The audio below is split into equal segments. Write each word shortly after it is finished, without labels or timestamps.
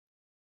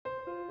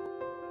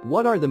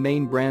What are the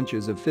main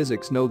branches of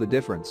physics? Know the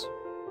difference.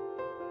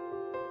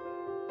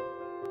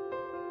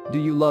 Do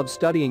you love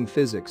studying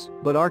physics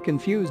but are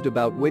confused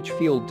about which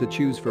field to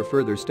choose for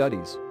further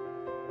studies?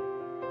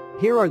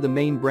 Here are the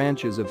main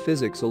branches of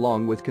physics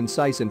along with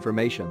concise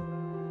information.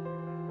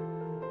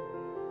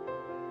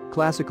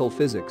 Classical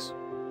physics.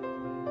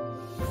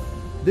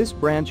 This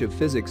branch of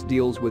physics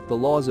deals with the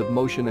laws of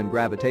motion and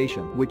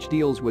gravitation, which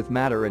deals with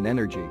matter and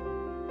energy.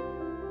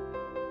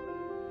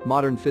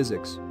 Modern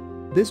physics.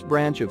 This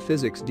branch of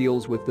physics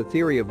deals with the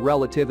theory of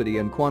relativity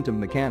and quantum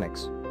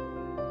mechanics.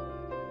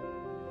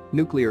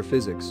 Nuclear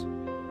physics.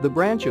 The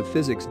branch of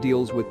physics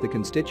deals with the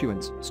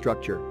constituents,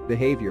 structure,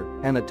 behavior,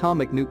 and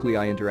atomic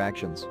nuclei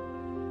interactions.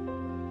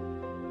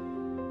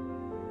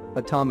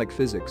 Atomic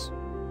physics.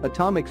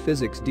 Atomic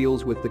physics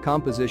deals with the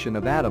composition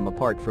of atom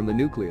apart from the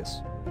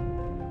nucleus.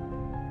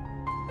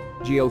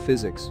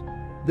 Geophysics.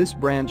 This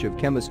branch of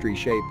chemistry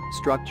shape,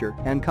 structure,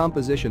 and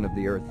composition of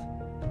the earth.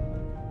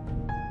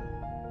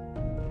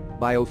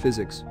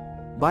 Biophysics.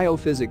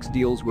 Biophysics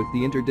deals with the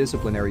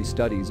interdisciplinary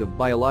studies of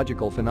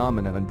biological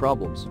phenomena and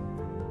problems.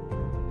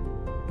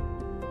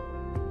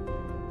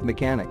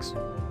 Mechanics.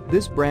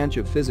 This branch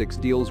of physics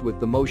deals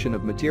with the motion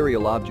of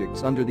material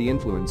objects under the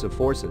influence of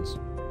forces.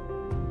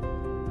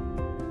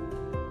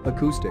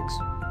 Acoustics.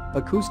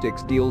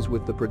 Acoustics deals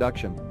with the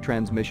production,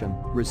 transmission,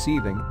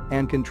 receiving,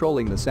 and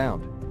controlling the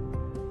sound.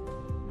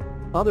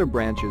 Other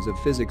branches of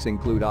physics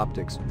include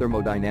optics,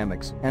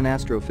 thermodynamics, and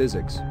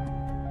astrophysics.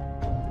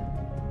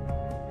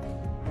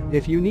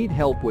 If you need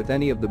help with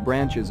any of the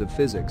branches of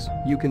physics,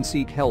 you can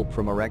seek help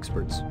from our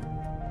experts.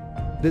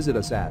 Visit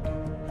us at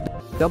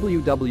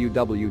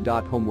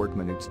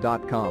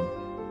www.homeworkminutes.com.